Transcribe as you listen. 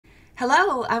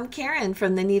Hello, I'm Karen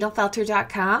from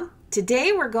theneedlefelter.com.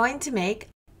 Today we're going to make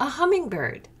a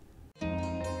hummingbird.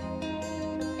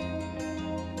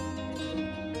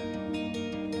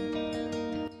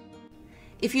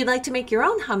 If you'd like to make your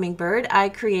own hummingbird, I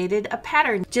created a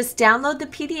pattern. Just download the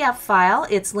PDF file.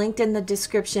 It's linked in the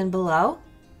description below.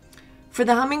 For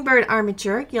the hummingbird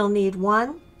armature, you'll need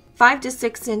one 5 to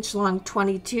 6 inch long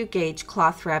 22 gauge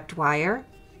cloth wrapped wire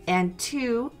and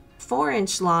two 4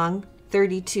 inch long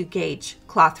 32 gauge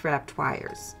cloth wrapped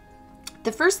wires.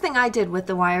 The first thing I did with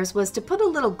the wires was to put a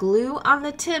little glue on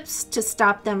the tips to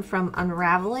stop them from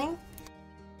unraveling.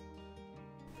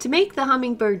 To make the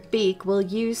hummingbird beak, we'll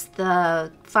use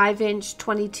the 5 inch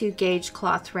 22 gauge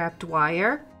cloth wrapped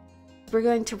wire. We're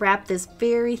going to wrap this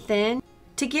very thin.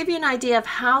 To give you an idea of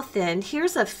how thin,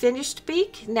 here's a finished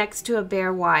beak next to a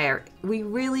bare wire. We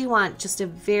really want just a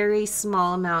very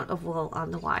small amount of wool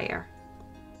on the wire.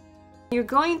 You're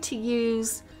going to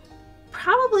use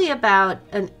probably about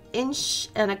 1.25 inches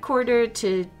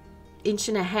to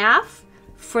 1.5 inches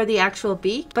for the actual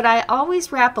beak, but I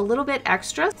always wrap a little bit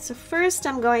extra. So first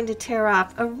I'm going to tear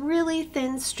off a really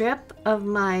thin strip of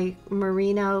my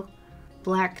merino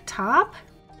black top.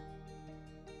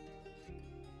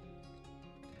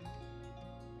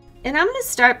 And I'm going to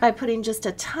start by putting just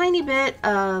a tiny bit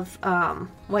of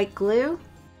white glue.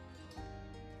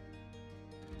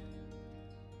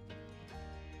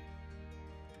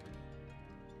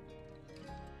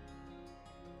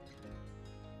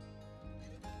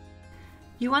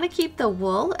 You want to keep the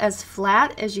wool as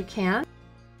flat as you can.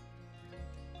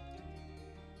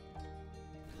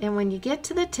 And when you get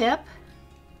to the tip,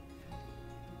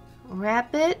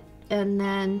 wrap it and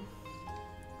then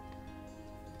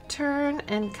turn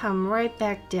and come right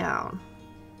back down.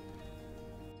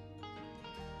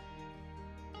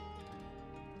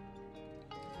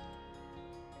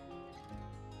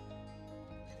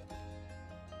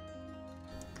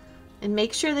 And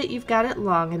make sure that you've got it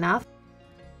long enough.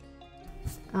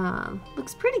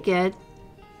 Looks pretty good.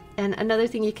 And another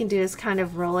thing you can do is kind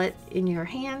of roll it in your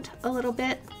hand a little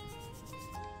bit.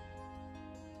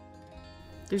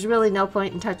 There's really no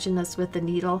point in touching this with the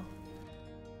needle.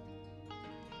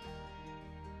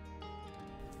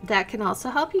 That can also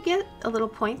help you get a little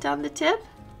point on the tip.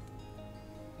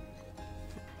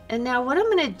 And now what I'm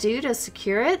going to do to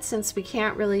secure it, since we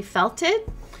can't really felt it,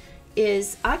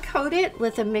 is I coat it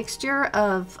with a mixture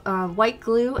of white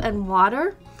glue and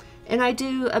water. And I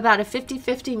do about a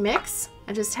 50-50 mix.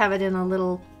 I just have it in a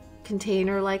little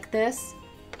container like this.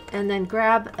 And then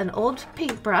grab an old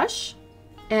paintbrush.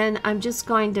 And I'm just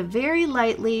going to very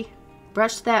lightly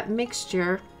brush that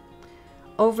mixture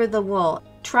over the wool.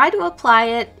 Try to apply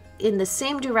it in the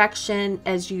same direction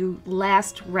as you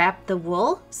last wrapped the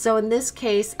wool. So in this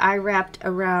case, I wrapped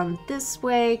around this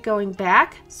way going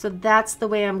back. So that's the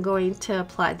way I'm going to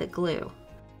apply the glue.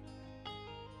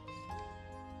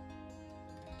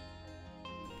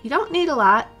 You don't need a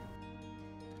lot.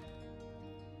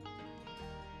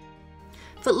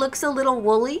 If it looks a little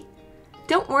woolly,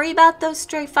 don't worry about those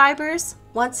stray fibers.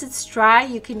 Once it's dry,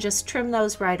 you can just trim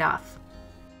those right off.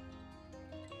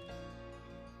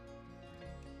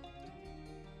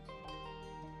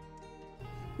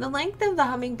 The length of the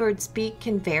hummingbird's beak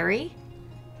can vary.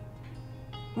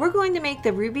 We're going to make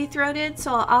the ruby throated,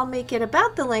 so I'll make it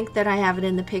about the length that I have it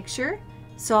in the picture.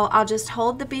 So I'll just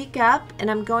hold the beak up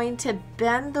and I'm going to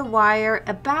bend the wire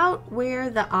about where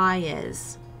the eye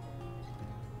is.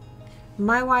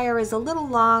 My wire is a little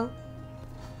long.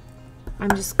 I'm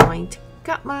just going to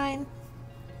cut mine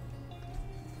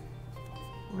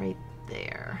right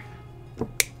there.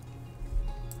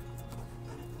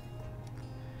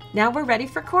 Now we're ready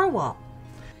for core wool.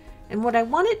 And what I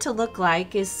want it to look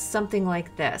like is something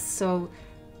like this. So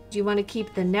you want to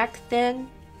keep the neck thin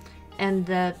and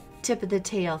the tip of the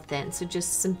tail thin. So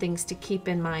just some things to keep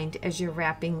in mind as you're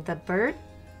wrapping the bird.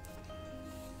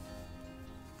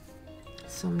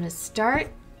 So I'm going to start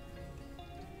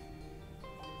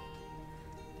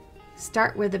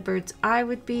where the bird's eye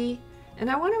would be, and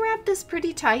I want to wrap this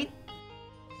pretty tight.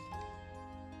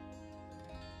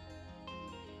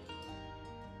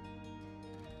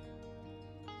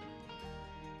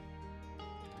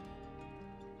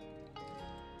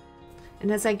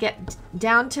 And as I get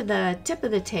down to the tip of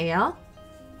the tail,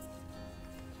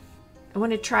 I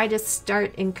want to try to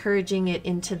start encouraging it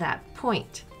into that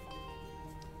point.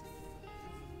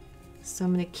 So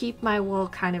I'm going to keep my wool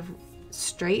kind of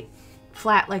straight,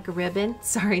 flat like a ribbon.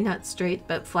 Sorry, not straight,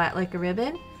 but flat like a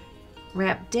ribbon.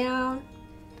 Wrap down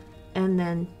and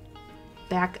then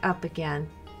back up again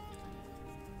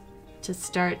to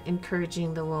start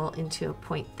encouraging the wool into a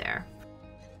point there.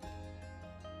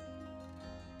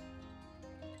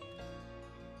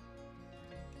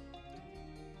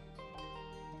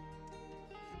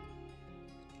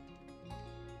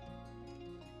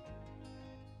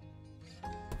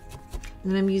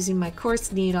 And I'm using my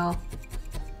coarse needle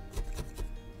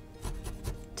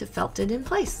to felt it in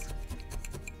place.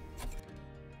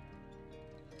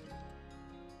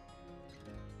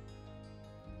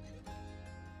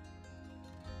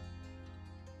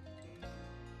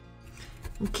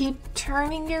 And keep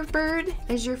turning your bird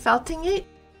as you're felting it.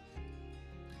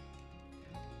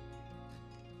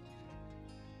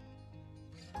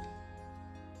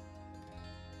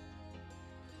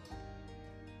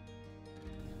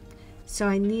 So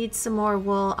I need some more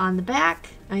wool on the back.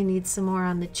 I need some more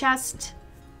on the chest.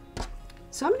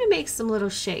 So I'm going to make some little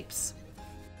shapes.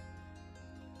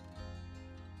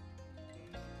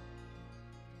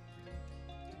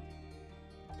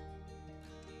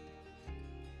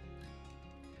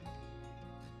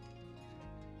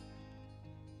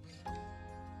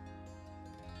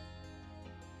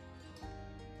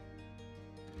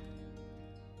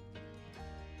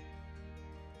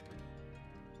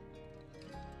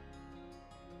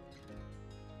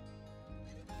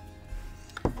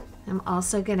 I'm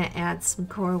also going to add some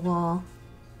core wool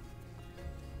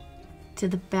to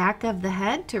the back of the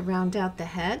head to round out the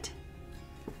head.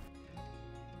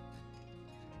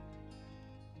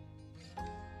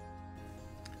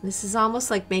 This is almost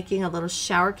like making a little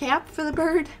shower cap for the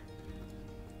bird.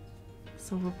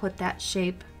 So we'll put that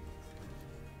shape.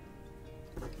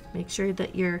 Make sure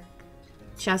that your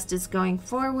chest is going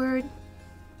forward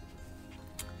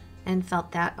and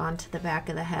felt that onto the back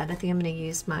of the head. I think I'm going to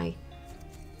use my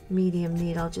medium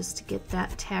needle just to get that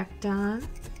tacked on.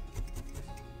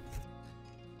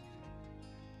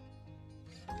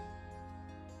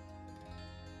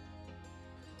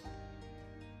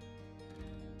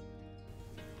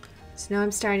 So now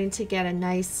I'm starting to get a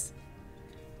nice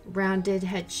rounded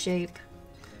head shape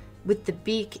with the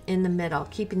beak in the middle,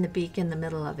 keeping the beak in the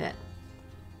middle of it.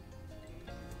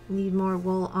 Need more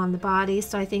wool on the body,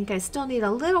 so I think I still need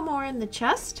a little more in the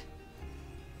chest.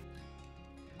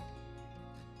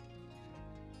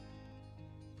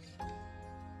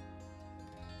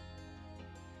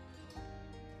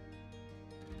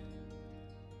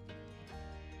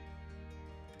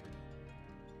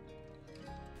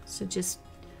 So just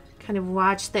kind of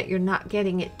watch that you're not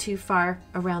getting it too far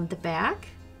around the back.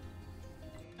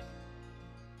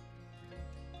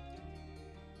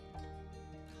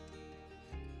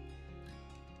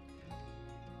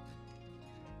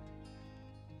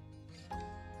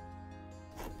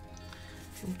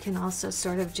 You can also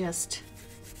sort of just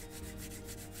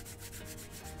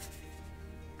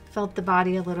felt the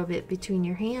body a little bit between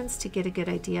your hands to get a good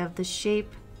idea of the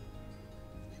shape.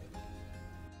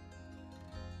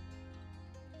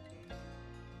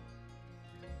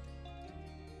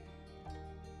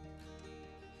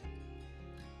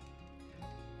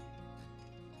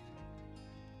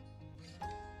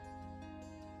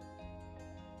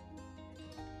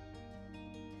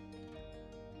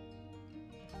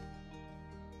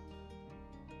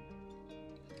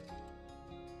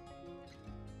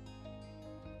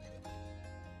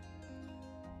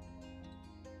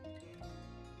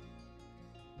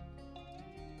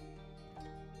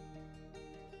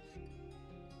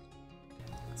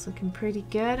 It's looking pretty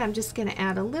good. I'm just going to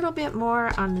add a little bit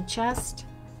more on the chest.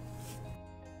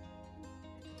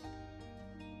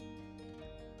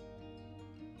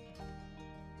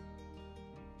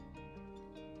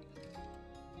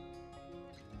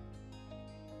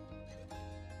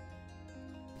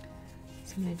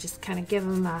 So I'm going to just kind of give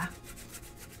them a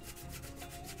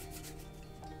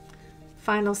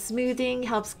final smoothing,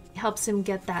 helps him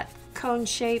get that cone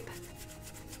shape.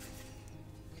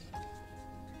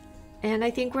 And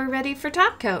I think we're ready for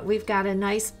top coat. We've got a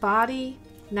nice body,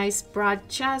 nice broad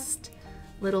chest,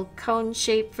 little cone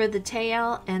shape for the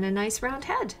tail, and a nice round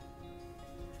head.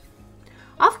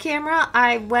 Off camera,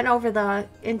 I went over the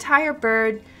entire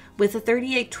bird with a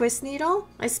 38 twist needle.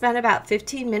 I spent about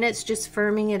 15 minutes just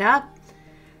firming it up.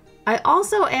 I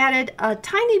also added a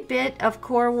tiny bit of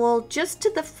core wool just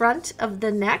to the front of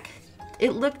the neck.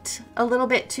 It looked a little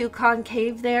bit too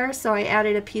concave there, so I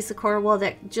added a piece of core wool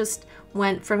that just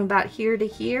went from about here to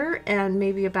here and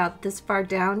maybe about this far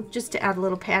down, just to add a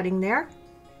little padding there.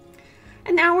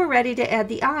 And now we're ready to add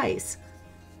the eyes.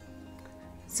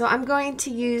 So I'm going to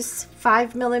use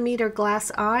 5mm glass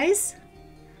eyes.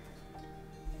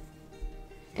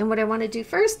 And what I want to do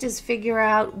first is figure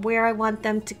out where I want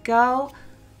them to go.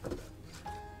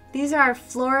 These are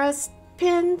florist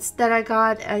pins that I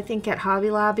got, I think, at Hobby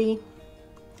Lobby.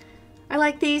 I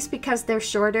like these because they're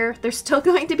shorter. They're still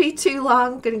going to be too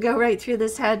long, going to go right through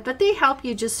this head, but they help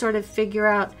you just sort of figure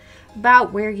out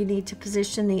about where you need to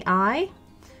position the eye.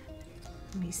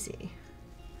 Let me see.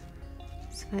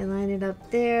 So if I line it up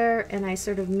there and I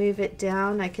sort of move it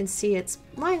down, I can see it's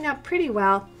lined up pretty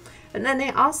well. And then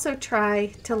I also try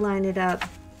to line it up.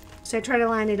 So I try to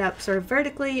line it up sort of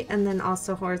vertically and then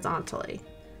also horizontally.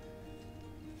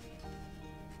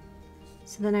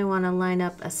 So then I want to line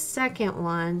up a second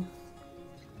one.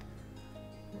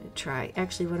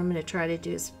 Actually what I'm going to try to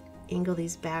do is angle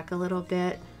these back a little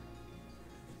bit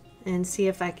and see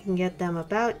if I can get them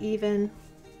about even.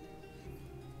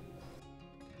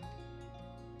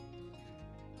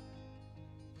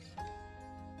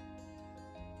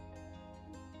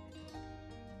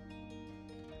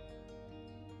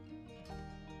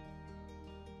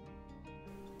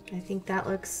 I think that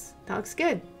looks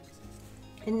good.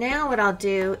 And now what I'll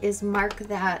do is mark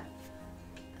that.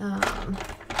 I'm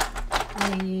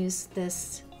going to use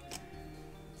this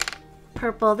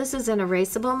purple. This is an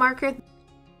erasable marker.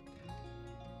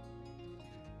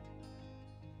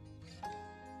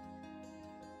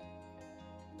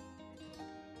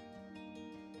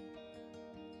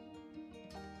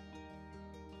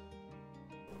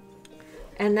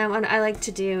 And then what I like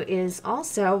to do is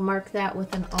also mark that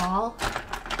with an awl.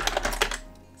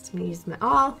 So I'm going to use my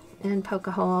awl and poke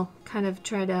a hole, kind of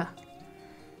try to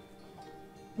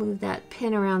move that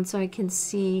pin around so I can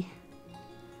see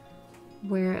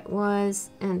where it was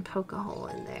and poke a hole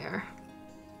in there.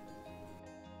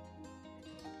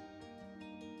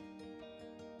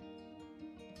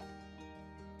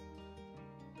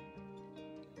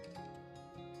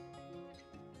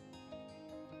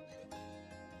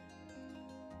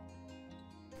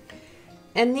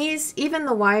 And these, even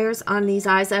the wires on these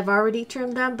eyes, I've already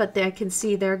trimmed them, but I can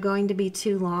see they're going to be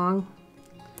too long.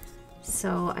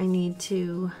 So I need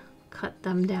to cut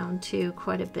them down too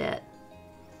quite a bit.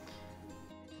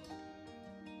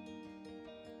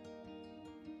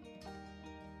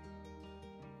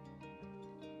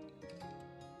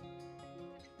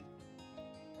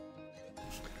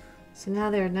 So now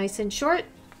they're nice and short.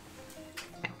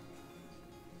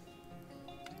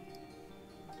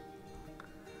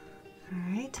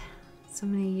 So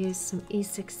I'm going to use some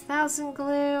E6000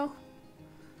 glue.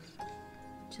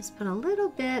 Just put a little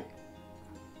bit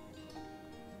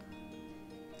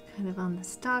kind of on the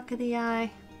stalk of the eye.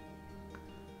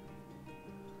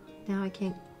 Now I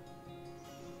can't,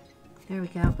 there we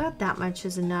go, about that much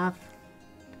is enough.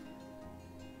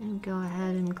 And go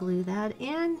ahead and glue that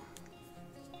in.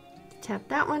 Tap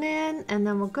that one in, and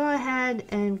then we'll go ahead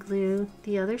and glue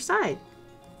the other side.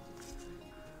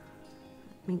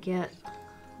 Let me get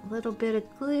a little bit of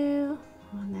glue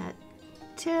on that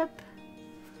tip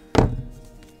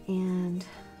and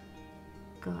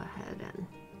go ahead and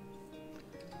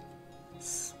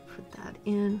put that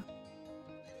in.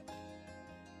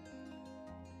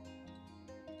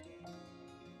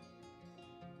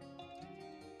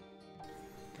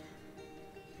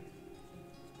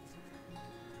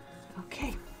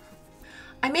 Okay,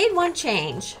 I made one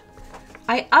change.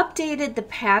 I updated the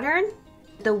pattern.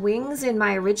 The wings in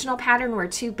my original pattern were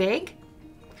too big,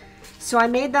 so I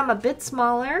made them a bit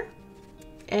smaller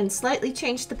and slightly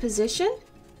changed the position.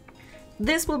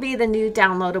 This will be the new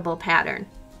downloadable pattern.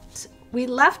 We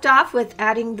left off with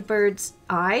adding the bird's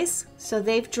eyes, so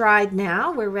they've dried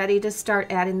now. We're ready to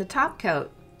start adding the top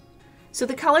coat. So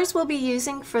the colors we'll be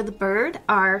using for the bird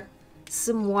are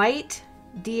some white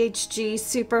DHG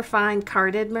Superfine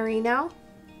Carded Merino.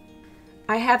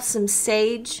 I have some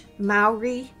Sage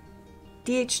Maori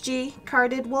DHG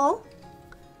Carded Wool,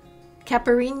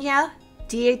 Caparina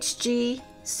DHG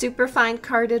Superfine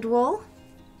Carded Wool,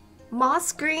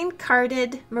 Moss Green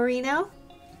Carded Merino,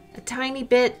 a tiny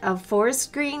bit of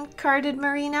Forest Green Carded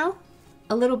Merino,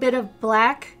 a little bit of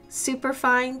black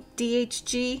Superfine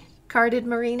DHG Carded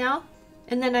Merino,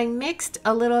 and then I mixed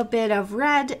a little bit of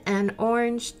red and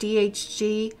orange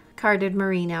DHG Carded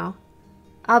Merino.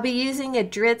 I'll be using a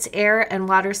Dritz air and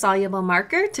water soluble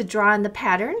marker to draw in the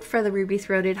pattern for the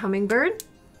ruby-throated hummingbird.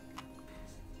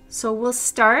 So we'll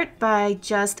start by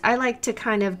I like to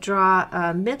kind of draw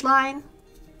a midline.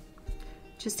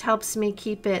 Just helps me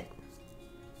keep the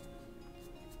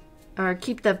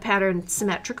pattern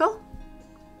symmetrical.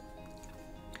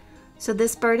 So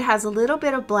this bird has a little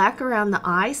bit of black around the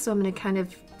eye, so I'm going to kind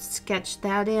of sketch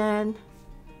that in.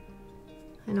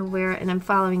 And I'm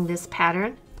following this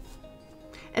pattern.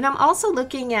 And I'm also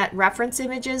looking at reference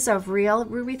images of real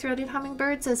ruby-throated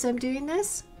hummingbirds as I'm doing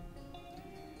this.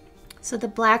 So the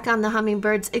black on the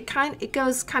hummingbirds, it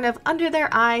goes kind of under their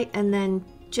eye and then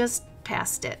just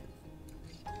past it.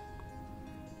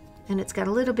 And it's got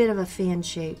a little bit of a fan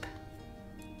shape.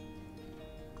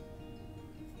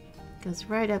 Goes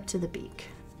right up to the beak.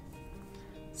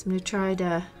 So I'm going to try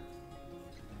to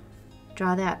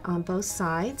draw that on both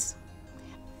sides.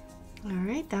 All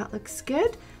right, that looks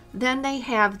good. Then they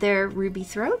have their ruby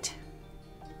throat.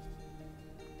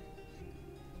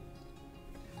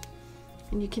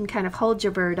 And you can kind of hold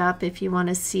your bird up if you want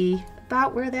to see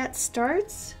about where that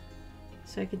starts.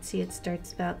 So I can see it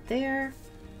starts about there.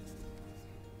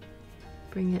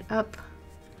 Bring it up.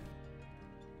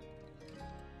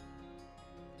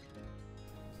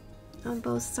 On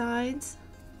both sides.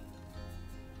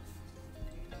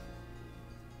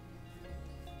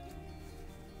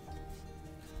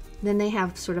 Then they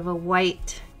have sort of a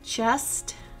white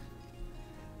chest.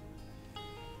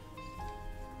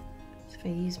 So if I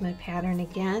use my pattern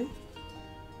again.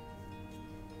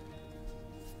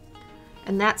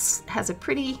 And that has a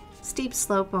pretty steep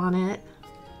slope on it.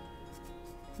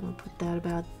 I'll put that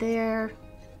about there.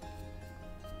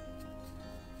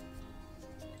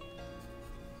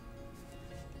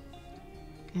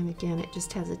 And again, it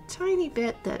just has a tiny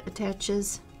bit that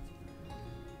attaches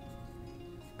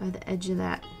by the edge of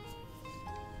that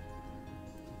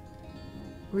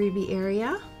ruby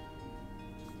area.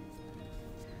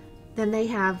 Then they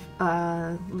have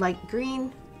a light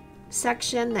green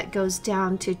section that goes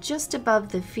down to just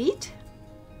above the feet.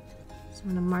 So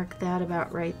I'm going to mark that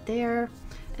about right there.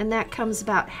 And that comes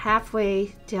about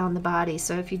halfway down the body.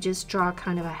 So if you just draw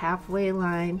kind of a halfway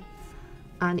line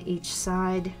on each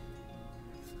side.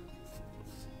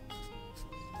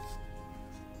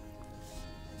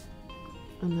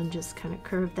 And then just kind of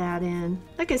curve that in.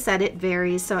 Like I said, it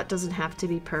varies, so it doesn't have to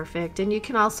be perfect. And you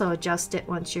can also adjust it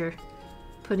once you're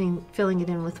filling it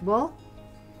in with wool.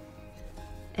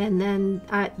 And then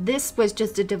this was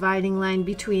just a dividing line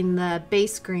between the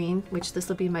base green, which this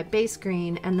will be my base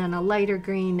green, and then a lighter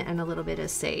green and a little bit of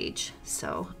sage.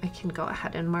 So I can go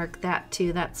ahead and mark that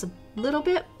too. That's a little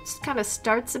bit, kind of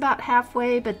starts about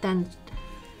halfway, but then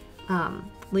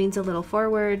leans a little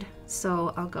forward.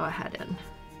 So I'll go ahead and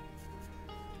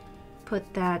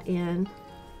put that in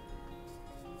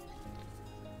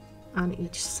on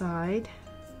each side.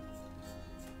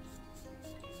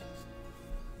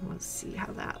 Let's see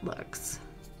how that looks.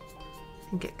 I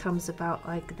think it comes about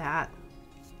like that.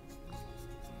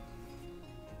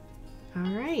 All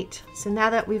right, so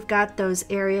now that we've got those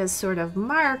areas sort of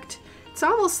marked, it's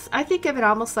almost, I think of it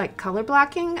almost like color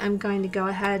blocking. I'm going to go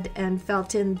ahead and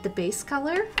felt in the base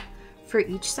color for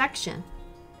each section.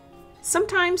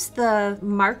 Sometimes the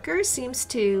marker seems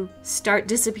to start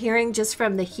disappearing just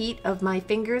from the heat of my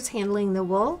fingers handling the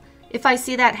wool. If I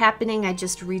see that happening, I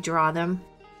just redraw them.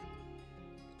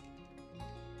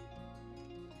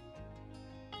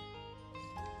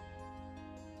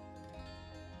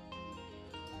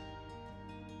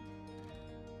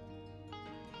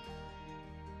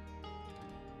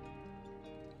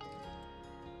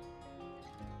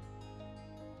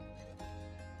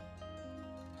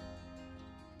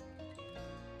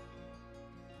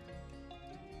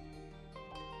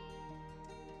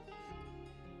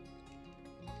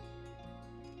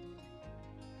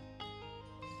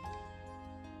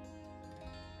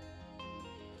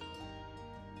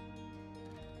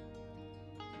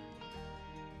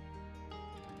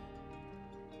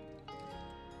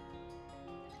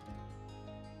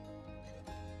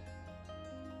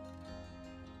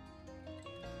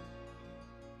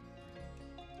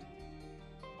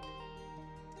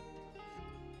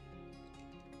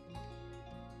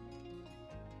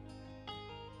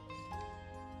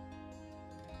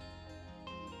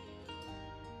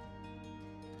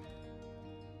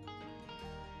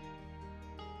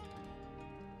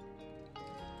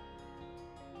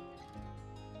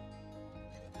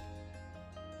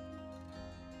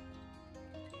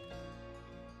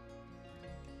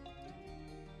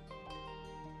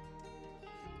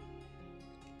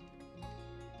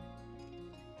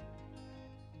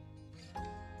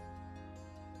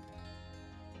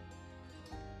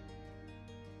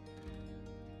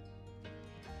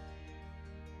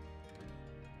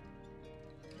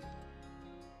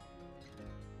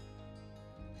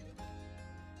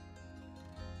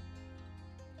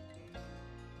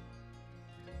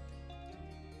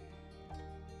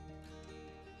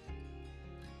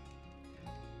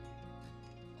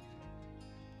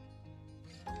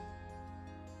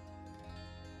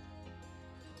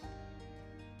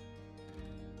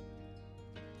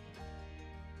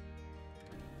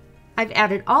 I've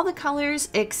added all the colors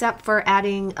except for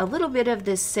adding a little bit of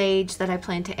this sage that I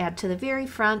plan to add to the very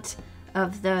front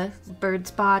of the bird's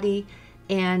body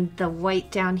and the white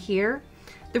down here.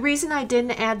 The reason I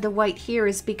didn't add the white here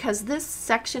is because this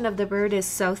section of the bird is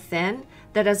so thin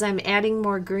that as I'm adding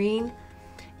more green,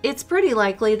 it's pretty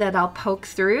likely that I'll poke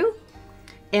through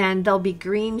and there'll be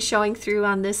green showing through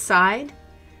on this side.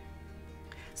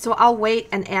 So I'll wait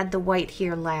and add the white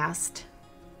here last.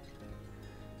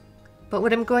 But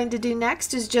what I'm going to do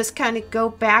next is just kind of go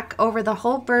back over the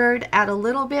whole bird, add a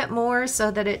little bit more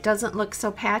so that it doesn't look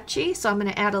so patchy. So I'm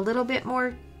going to add a little bit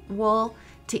more wool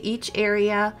to each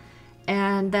area,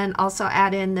 and then also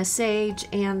add in the sage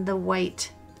and the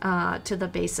white to the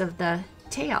base of the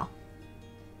tail.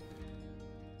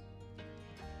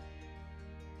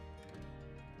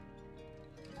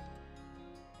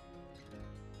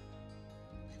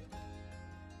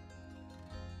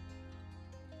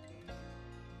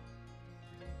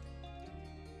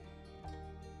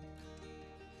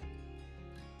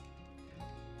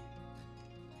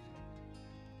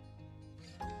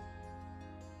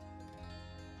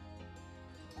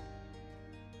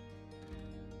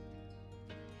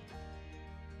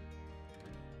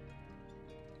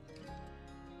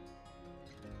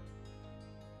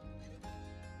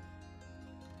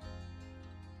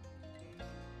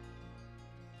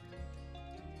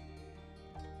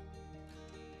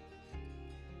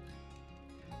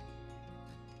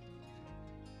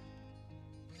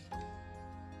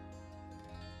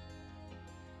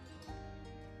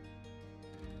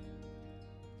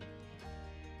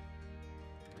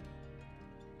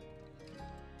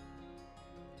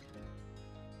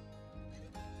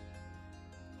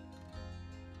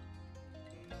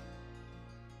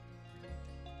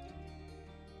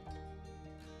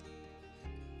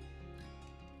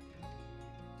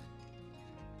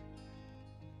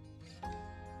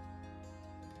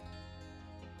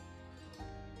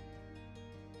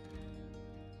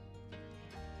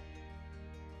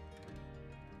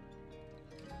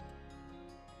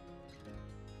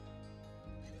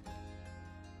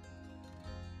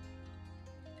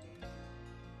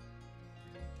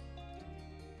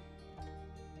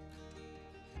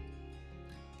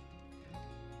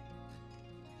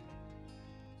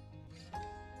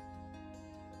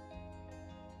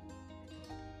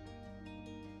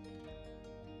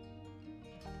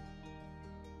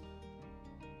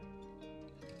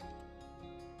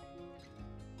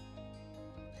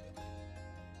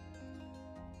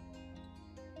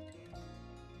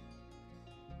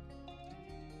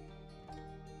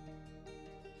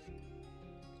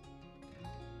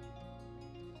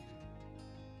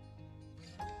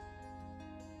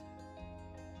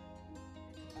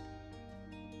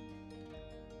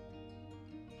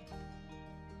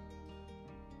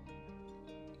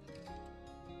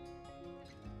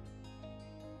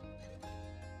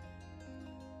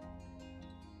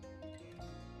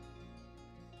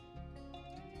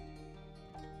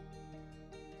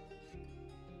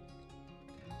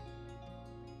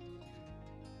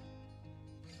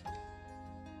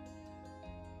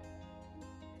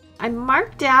 I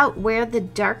marked out where the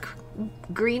dark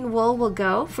green wool will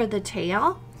go for the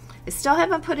tail. I still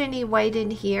haven't put any white in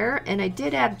here, and I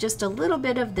did add just a little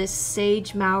bit of this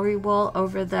sage Maori wool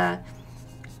over the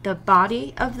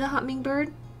body of the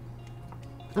hummingbird.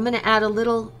 I'm going to add a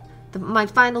little, my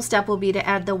final step will be to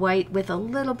add the white with a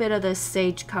little bit of the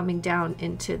sage coming down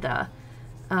into the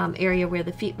area where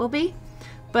the feet will be.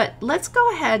 But let's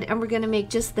go ahead and we're going to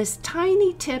make just this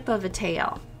tiny tip of a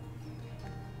tail.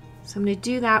 So I'm going to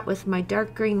do that with my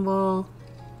dark green wool.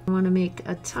 I want to make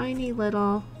a tiny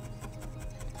little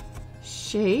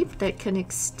shape that can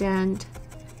extend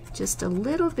just a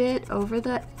little bit over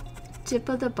the tip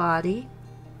of the body.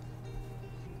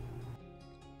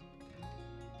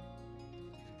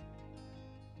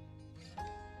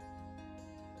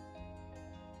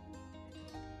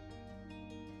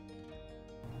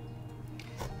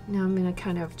 Now I'm going to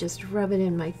kind of just rub it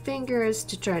in my fingers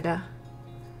to try to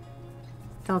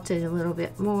felt it a little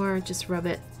bit more. Just rub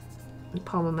it in the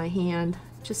palm of my hand.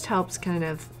 Just helps kind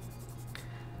of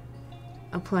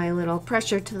apply a little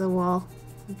pressure to the wool.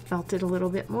 Felt it a little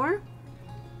bit more.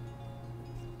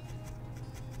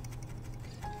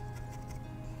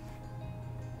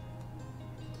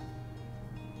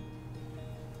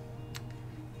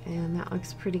 And that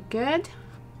looks pretty good.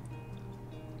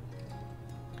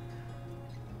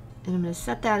 And I'm going to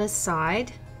set that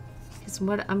aside, because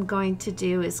what I'm going to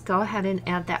do is go ahead and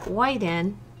add that white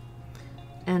in,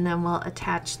 and then we'll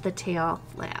attach the tail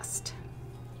last.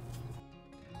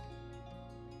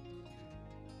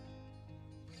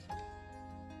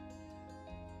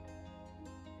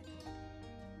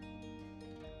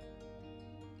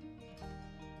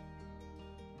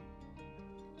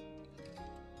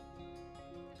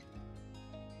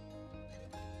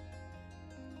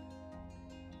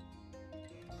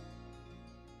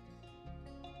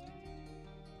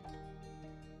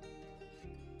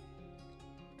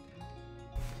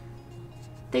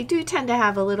 They do tend to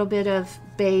have a little bit of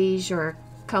beige or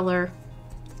color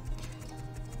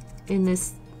in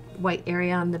this white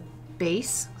area on the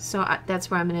base. So that's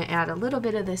where I'm going to add a little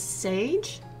bit of this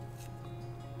sage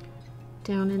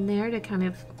down in there to kind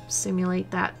of simulate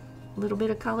that little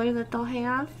bit of color that they'll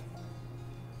have.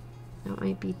 That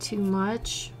might be too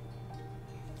much.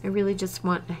 I really just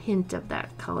want a hint of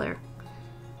that color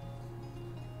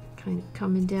kind of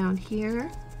coming down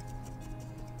here.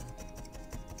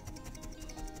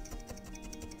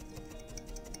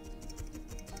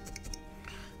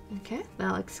 Okay,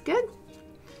 that looks good.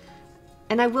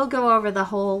 And I will go over the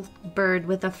whole bird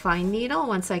with a fine needle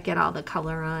once I get all the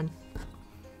color on.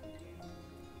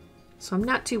 So I'm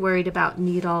not too worried about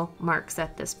needle marks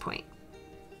at this point.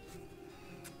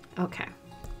 Okay,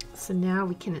 so now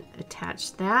we can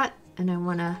attach that, and I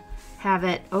want to have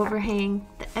it overhang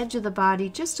the edge of the body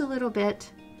just a little bit.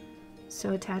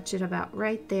 So attach it about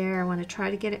right there. I want to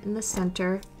try to get it in the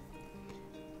center.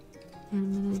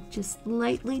 And I'm going to just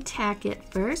lightly tack it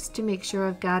first to make sure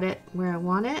I've got it where I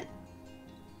want it.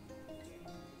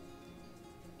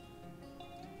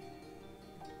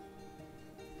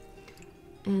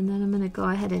 And then I'm going to go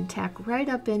ahead and tack right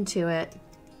up into it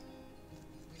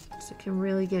so I can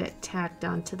really get it tacked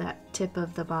onto that tip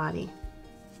of the body.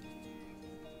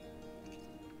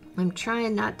 I'm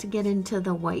trying not to get into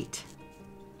the white.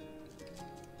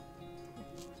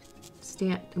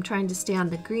 I'm trying to stay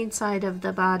on the green side of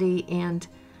the body and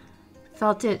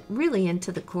felt it really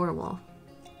into the core wool.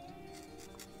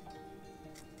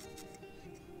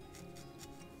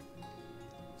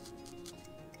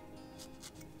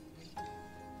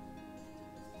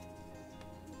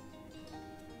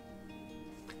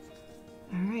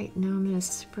 Alright, now I'm going to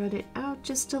spread it out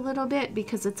just a little bit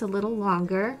because it's a little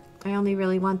longer. I only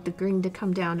really want the green to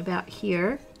come down about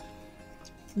here.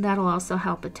 That'll also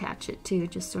help attach it too.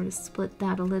 Just sort of split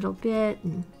that a little bit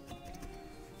and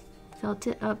felt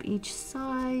it up each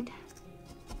side.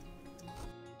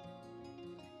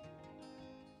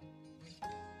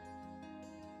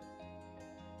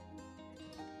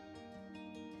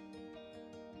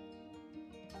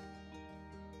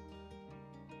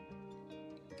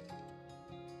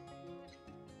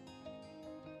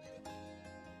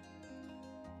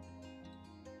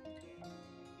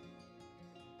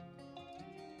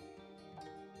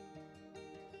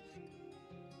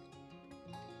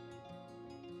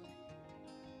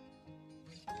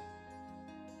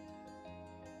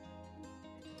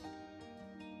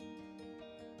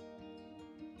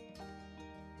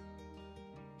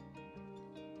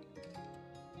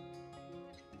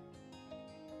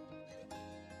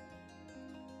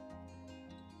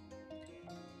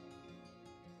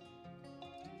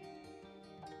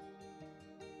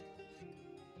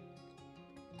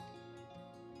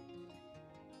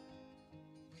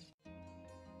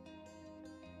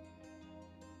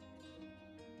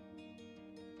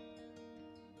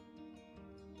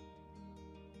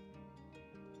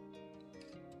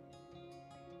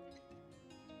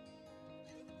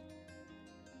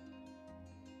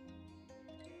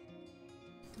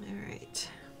 All right.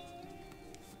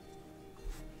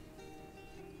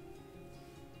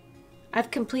 I've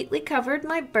completely covered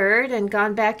my bird and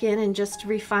gone back in and just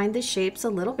refined the shapes a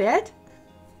little bit.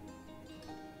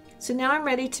 So now I'm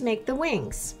ready to make the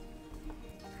wings.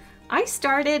 I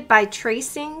started by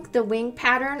tracing the wing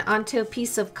pattern onto a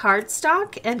piece of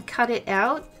cardstock and cut it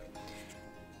out.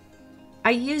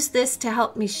 I use this to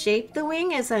help me shape the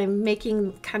wing as I'm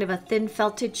making kind of a thin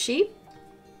felted sheet.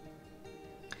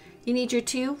 You need your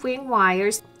 2 wing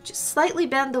wires. Just slightly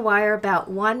bend the wire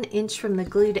about 1 inch from the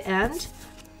glued end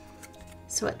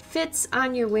so it fits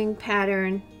on your wing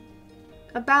pattern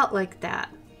about like that.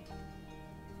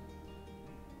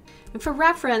 And for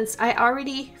reference, I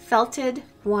already felted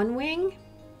 1 wing.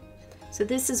 So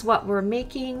this is what we're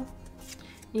making.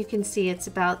 You can see it's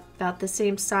about the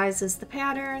same size as the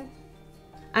pattern.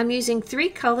 I'm using 3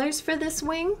 colors for this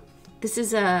wing. This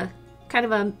is a kind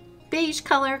of a beige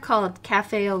color called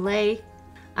Cafe au Lait.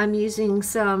 I'm using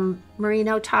some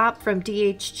merino top from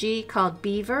DHG called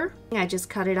Beaver. I just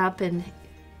cut it up and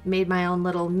made my own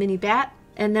little mini bat.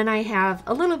 And then I have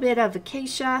a little bit of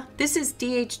acacia. This is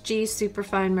DHG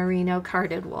Superfine Merino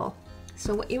Carded Wool.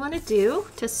 So what you want to do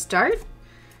to start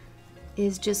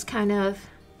is just kind of,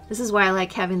 this is why I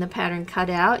like having the pattern cut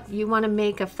out. You want to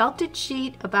make a felted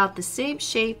sheet about the same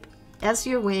shape as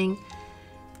your wing,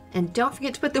 and don't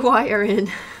forget to put the wire in.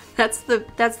 That's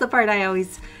the part I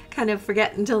always kind of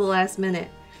forget until the last minute.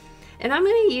 And I'm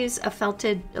going to use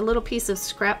a little piece of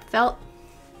scrap felt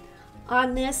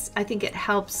on this. I think it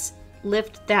helps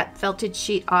lift that felted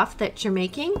sheet off that you're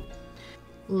making.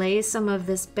 Lay some of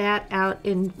this bat out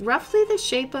in roughly the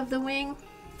shape of the wing.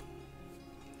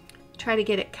 Try to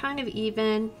get it kind of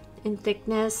even in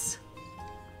thickness.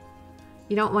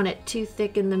 You don't want it too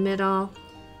thick in the middle,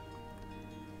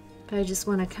 but I just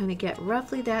want to kind of get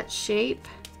roughly that shape.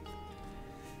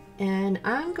 And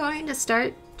I'm going to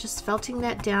start just felting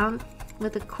that down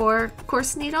with a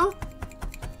coarse needle,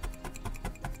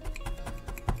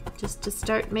 just to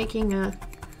start making a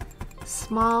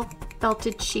small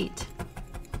felted sheet.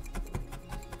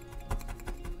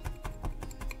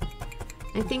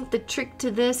 I think the trick to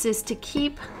this is to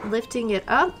keep lifting it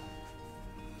up,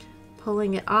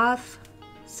 pulling it off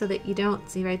so that you don't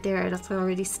see right there, it's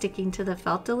already sticking to the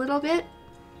felt a little bit,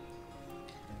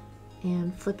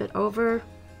 and flip it over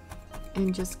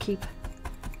and just keep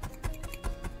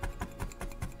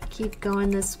going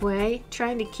this way,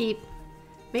 trying to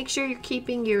make sure you're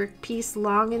keeping your piece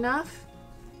long enough.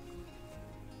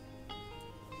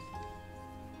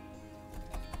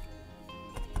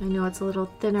 I know it's a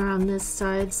little thinner on this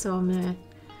side, so I'm gonna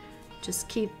just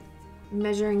keep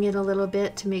measuring it a little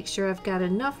bit to make sure I've got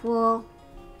enough wool.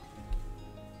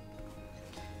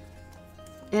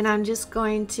 And I'm just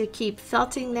going to keep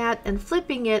felting that and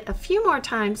flipping it a few more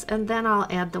times, and then I'll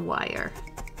add the wire.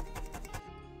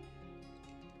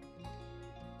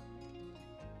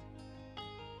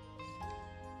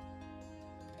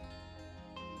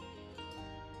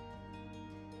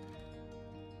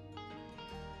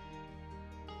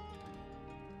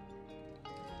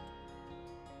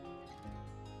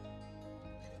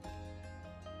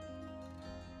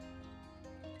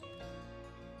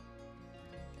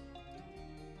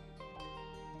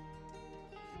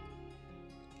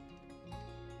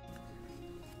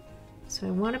 So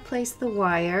I want to place the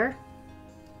wire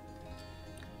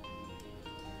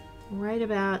right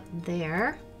about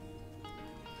there.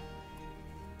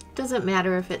 Doesn't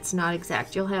matter if it's not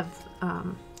exact, you'll have a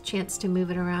chance to move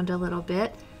it around a little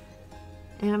bit.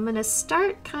 And I'm going to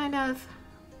start kind of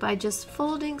by just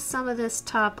folding some of this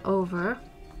top over.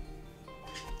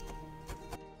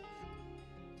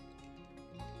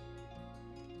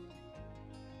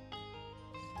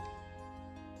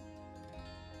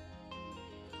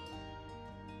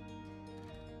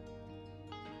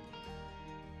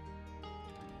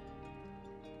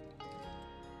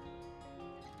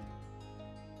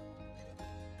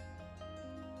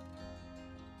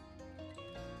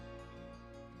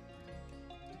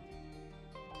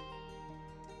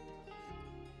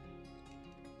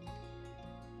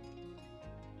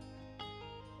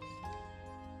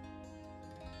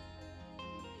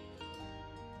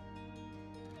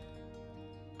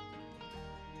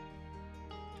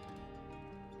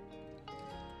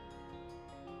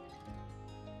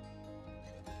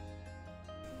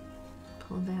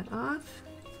 Pull that off,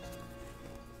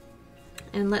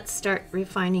 and let's start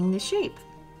refining the shape.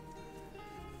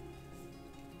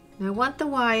 Now I want the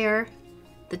wire,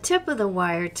 the tip of the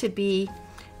wire, to be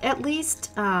at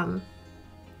least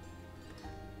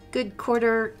good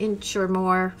 1/4 inch or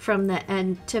more from the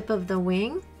end tip of the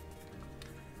wing.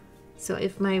 So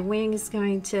if my wing is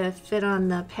going to fit on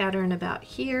the pattern about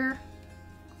here,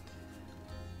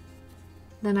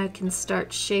 then I can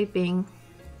start shaping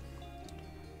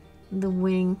the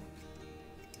wing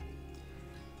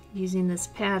using this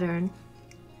pattern.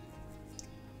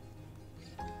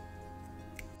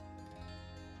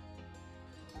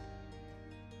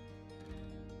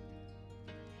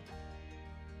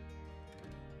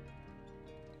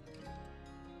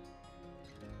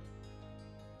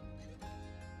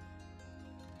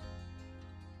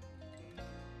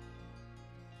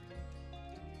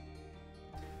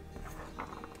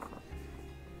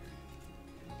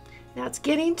 Now it's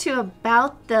getting to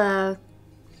about the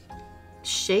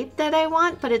shape that I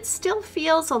want, but it still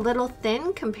feels a little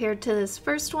thin compared to this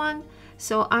first one.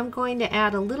 So I'm going to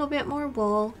add a little bit more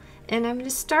wool, and I'm going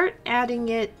to start adding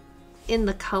it in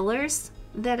the colors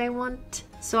that I want.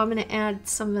 So I'm going to add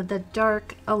some of the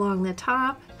dark along the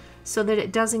top so that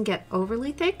it doesn't get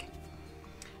overly thick.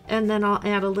 And then I'll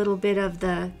add a little bit of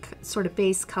the sort of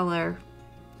base color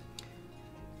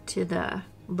to the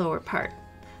lower part.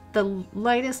 The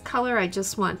lightest color I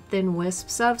just want thin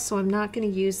wisps of, so I'm not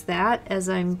going to use that as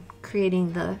I'm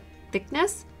creating the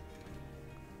thickness.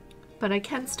 But I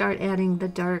can start adding the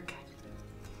darker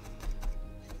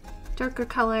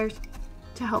color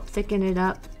to help thicken it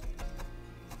up.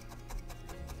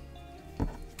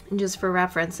 And just for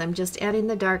reference, I'm just adding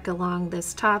the dark along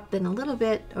this top and a little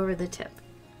bit over the tip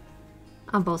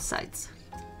on both sides.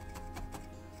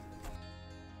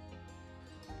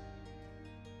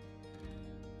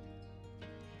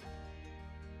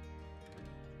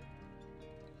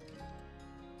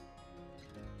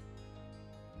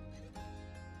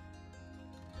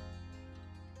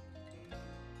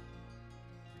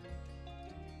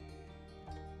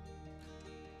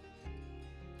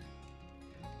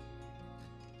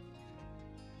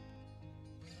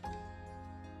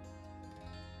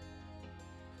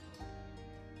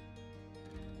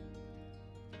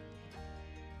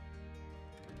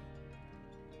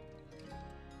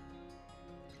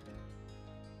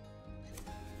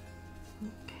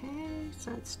 Okay,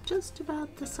 so that's just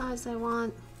about the size I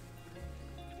want.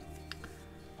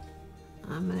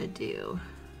 I'm gonna do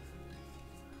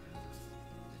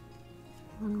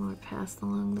one more pass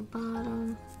along the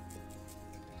bottom.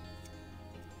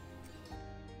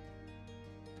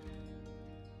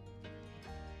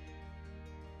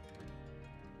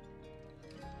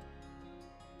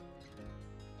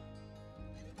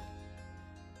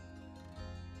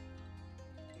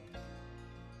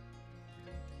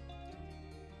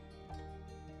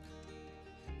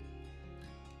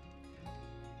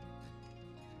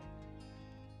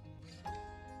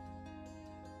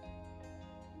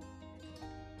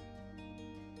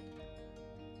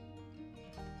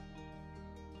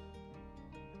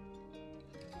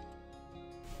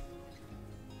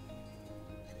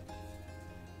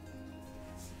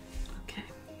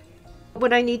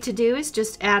 What I need to do is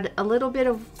just add a little bit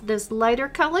of this lighter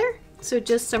color. So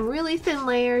just some really thin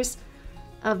layers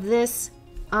of this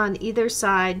on either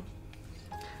side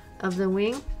of the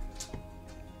wing.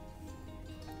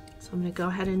 So I'm going to go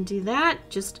ahead and do that.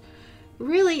 Just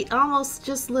really almost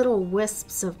just little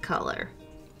wisps of color.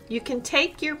 You can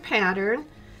take your pattern,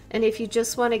 and if you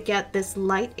just want to get this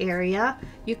light area,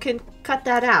 you can cut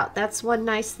that out. That's one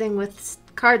nice thing with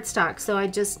cardstock. So I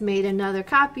just made another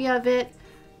copy of it,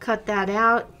 cut that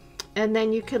out, and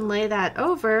then you can lay that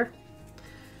over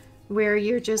where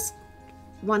you just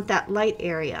want that light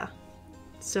area.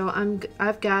 So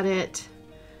I've got it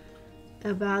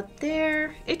about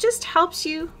there. It just helps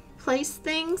you place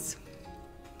things.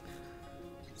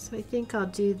 So I think I'll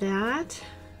do that.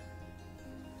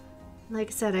 Like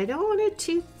I said, I don't want it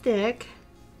too thick.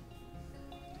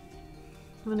 I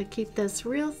want to keep this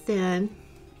real thin.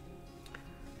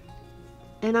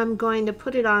 And I'm going to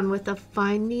put it on with a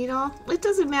fine needle. It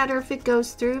doesn't matter if it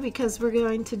goes through because we're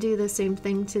going to do the same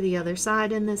thing to the other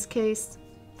side in this case.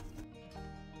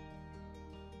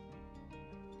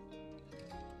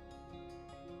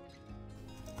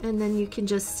 And then you can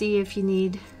just see if you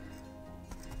need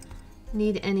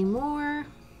any more.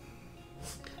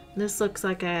 This looks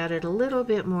like I added a little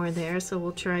bit more there, so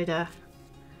we'll try to,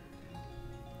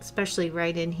 especially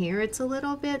right in here, it's a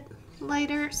little bit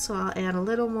lighter, so I'll add a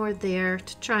little more there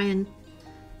to try and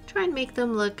make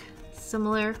them look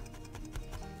similar.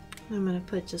 I'm going to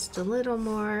put just a little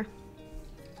more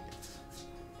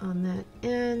on that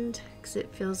end because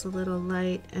it feels a little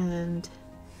light, and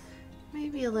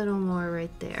maybe a little more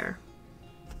right there.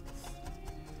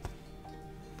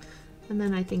 And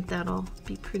then I think that'll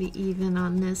be pretty even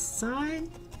on this side.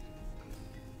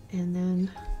 And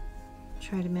then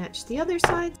try to match the other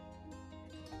side.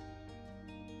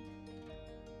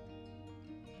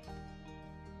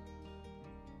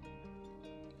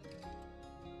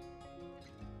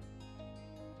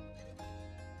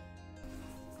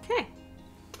 Okay,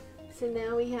 so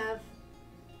now we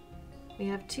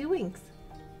have two wings.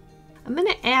 I'm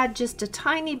going to add just a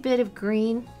tiny bit of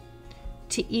green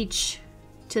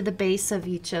to the base of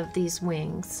each of these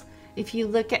wings. If you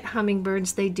look at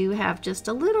hummingbirds, they do have just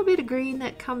a little bit of green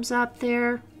that comes up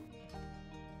there.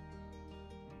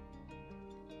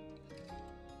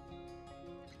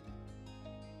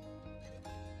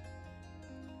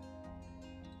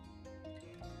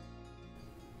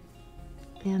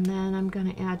 And then I'm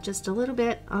going to add just a little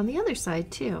bit on the other side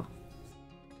too.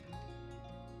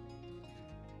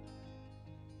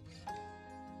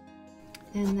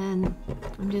 And then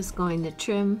I'm just going to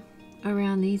trim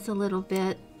around these a little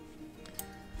bit.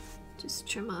 Just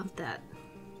trim off that,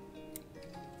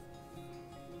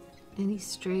 any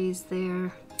strays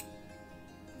there.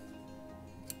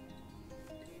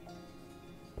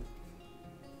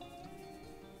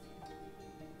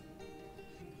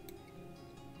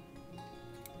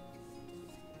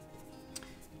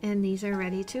 And these are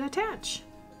ready to attach.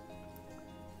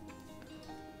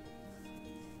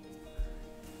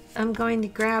 I'm going to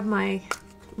grab my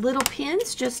little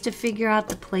pins just to figure out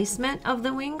the placement of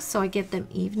the wings so I get them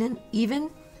even.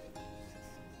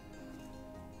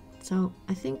 So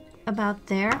I think about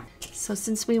there. So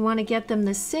since we want to get them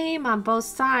the same on both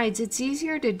sides, it's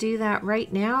easier to do that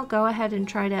right now. Go ahead and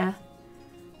try to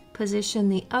position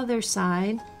the other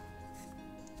side.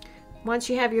 Once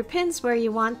you have your pins where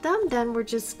you want them, then we're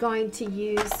just going to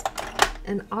use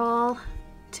an awl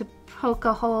to poke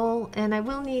a hole, and I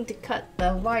will need to cut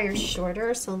the wires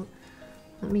shorter, so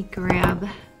let me I'm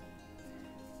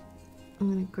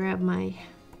going to grab my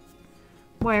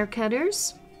wire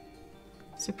cutters.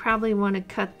 So probably want to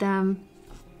cut them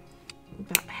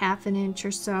about 1/2 inch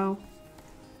or so.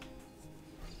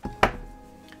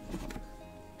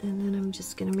 And then I'm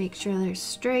just going to make sure they're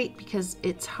straight because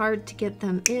it's hard to get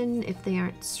them in if they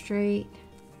aren't straight.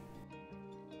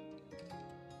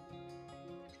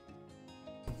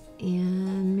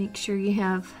 And make sure you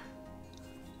have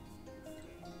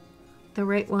the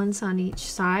right ones on each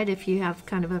side if you have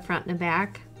kind of a front and a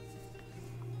back.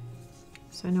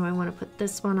 So I know I want to put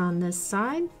this one on this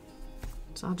side,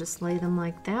 so I'll just lay them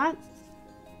like that.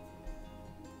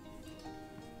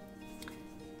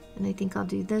 And I think I'll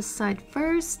do this side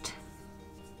first.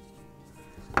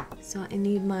 So I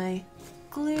need my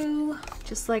glue,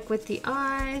 just like with the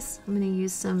eyes. I'm going to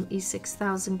use some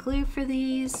E6000 glue for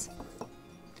these.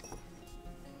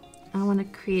 I want to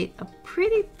create a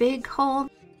pretty big hole.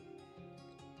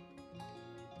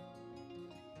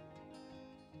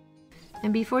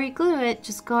 And before you glue it,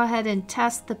 just go ahead and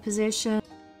test the position.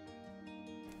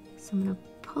 So I'm going to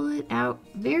pull it out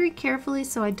very carefully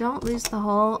so I don't lose the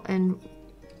hole, and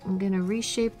I'm going to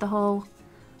reshape the hole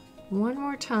one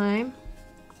more time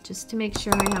just to make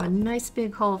sure I have a nice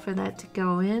big hole for that to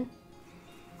go in.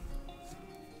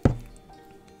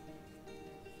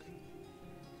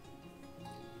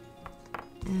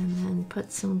 And then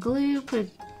put some glue, put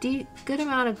a good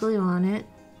amount of glue on it.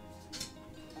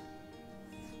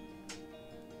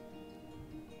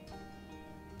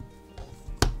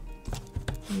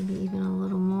 Maybe even a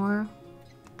little more,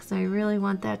 because I really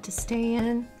want that to stay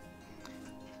in.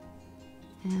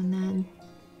 And then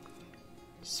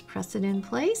just press it in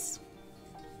place.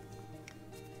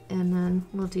 And then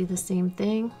we'll do the same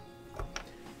thing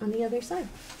on the other side.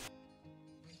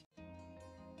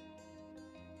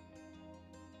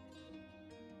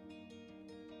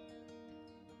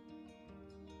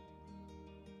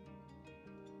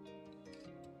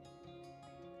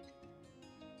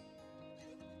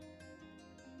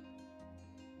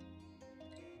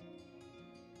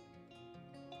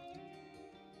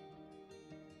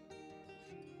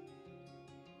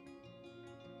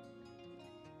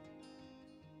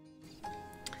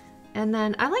 And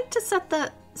then I like to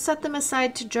set them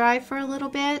aside to dry for a little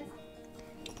bit.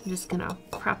 I'm just gonna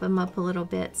prop him up a little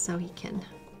bit so he can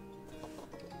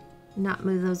not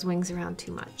move those wings around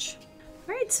too much.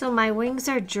 All right, so my wings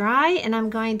are dry, and I'm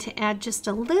going to add just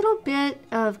a little bit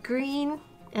of green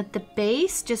at the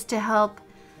base just to help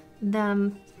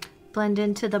them blend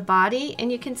into the body.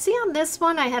 And you can see on this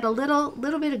one I had a little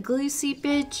bit of glue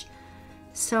seepage,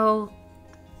 so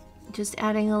just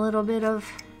adding a little bit of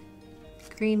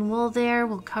green wool there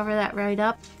will cover that right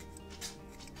up.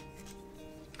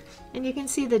 And you can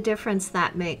see the difference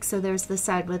that makes. So there's the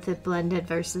side with it blended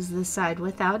versus the side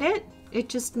without it. It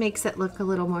just makes it look a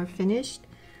little more finished.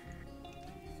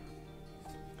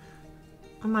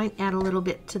 I might add a little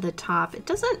bit to the top. It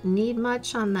doesn't need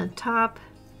much on the top.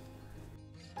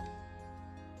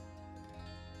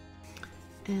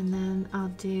 And then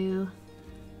I'll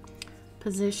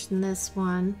position this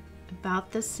one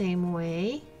about the same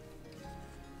way.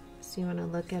 So you want to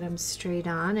look at them straight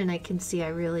on, and I can see I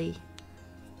really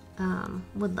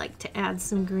would like to add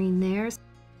some green there.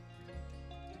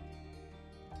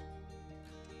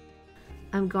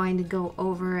 I'm going to go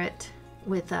over it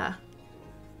with a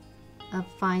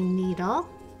fine needle.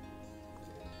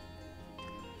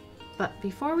 But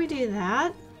before we do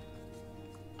that,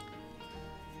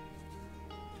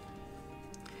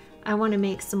 I want to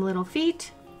make some little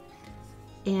feet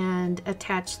and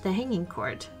attach the hanging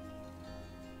cord.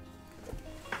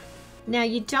 Now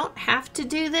you don't have to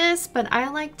do this, but I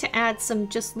like to add some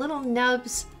just little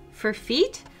nubs for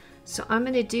feet. So I'm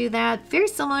going to do that very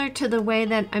similar to the way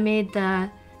that I made the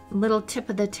little tip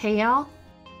of the tail.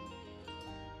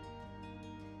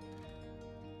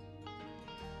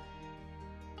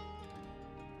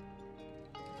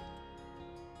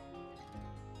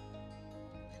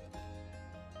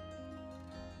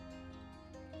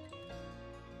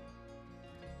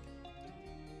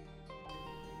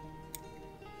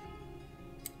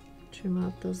 Trim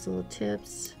off those little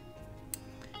tips,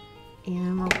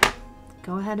 and we'll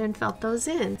go ahead and felt those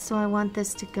in. So I want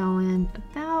this to go in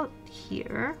about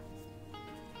here,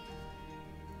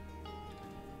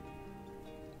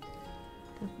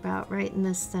 about right in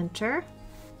the center.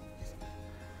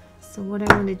 So what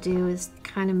I want to do is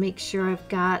kind of make sure I've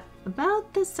got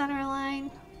about the center line.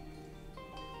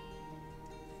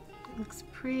 Looks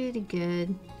pretty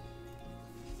good.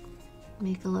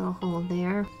 Make a little hole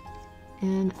there.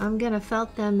 And I'm going to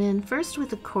felt them in first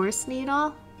with a coarse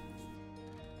needle.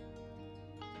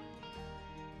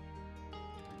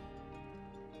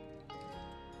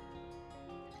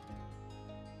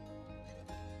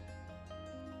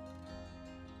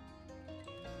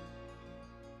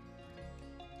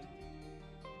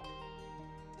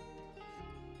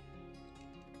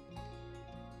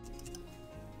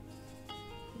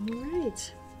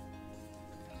 right.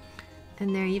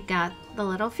 And there you've got the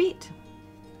little feet.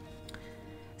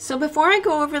 So before I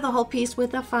go over the whole piece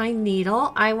with a fine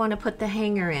needle, I want to put the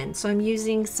hanger in. So I'm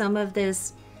using some of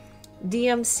this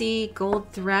DMC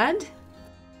gold thread.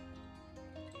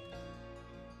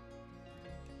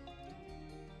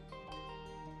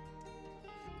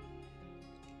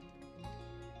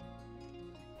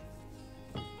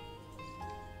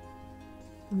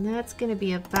 And that's going to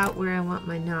be about where I want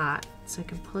my knot. So I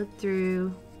can pull it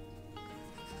through.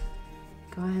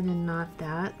 Go ahead and knot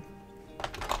that.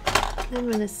 I'm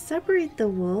going to separate the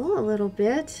wool a little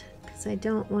bit because I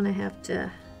don't want to have to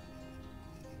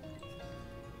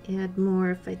add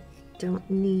more if I don't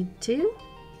need to.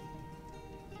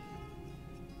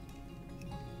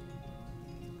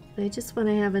 But I just want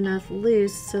to have enough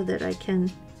loose so that I can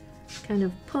kind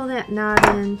of pull that knot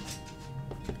in,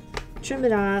 trim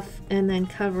it off, and then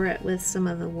cover it with some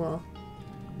of the wool.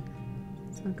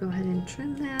 So I'll go ahead and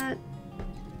trim that.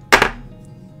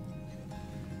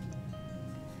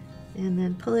 And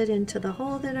then pull it into the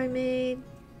hole that I made.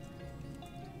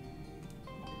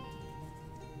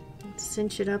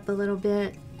 Cinch it up a little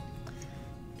bit.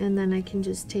 And then I can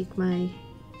just take my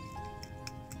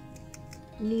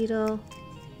needle,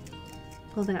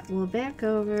 pull that wool back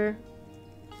over,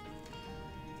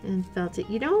 and felt it.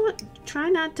 You don't try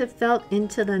not to felt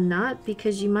into the knot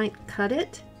because you might cut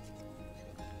it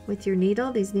with your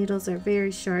needle. These needles are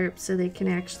very sharp, so they can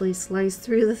actually slice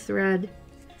through the thread.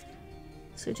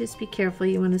 So just be careful.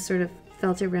 You want to sort of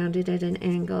felt around it at an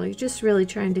angle. You're just really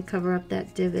trying to cover up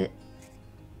that divot.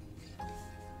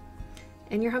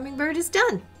 And your hummingbird is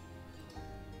done.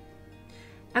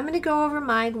 I'm going to go over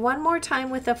mine one more time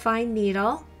with a fine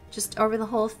needle, just over the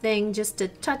whole thing, just to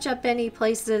touch up any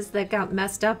places that got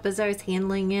messed up as I was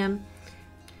handling him.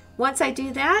 Once I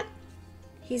do that,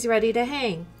 he's ready to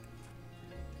hang.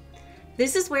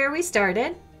 This is where we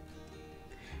started,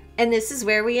 and this is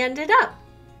where we ended up.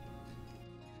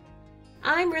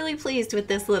 I'm really pleased with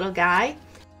this little guy.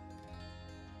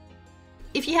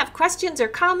 If you have questions or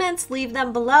comments, leave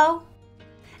them below.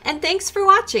 And thanks for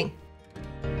watching.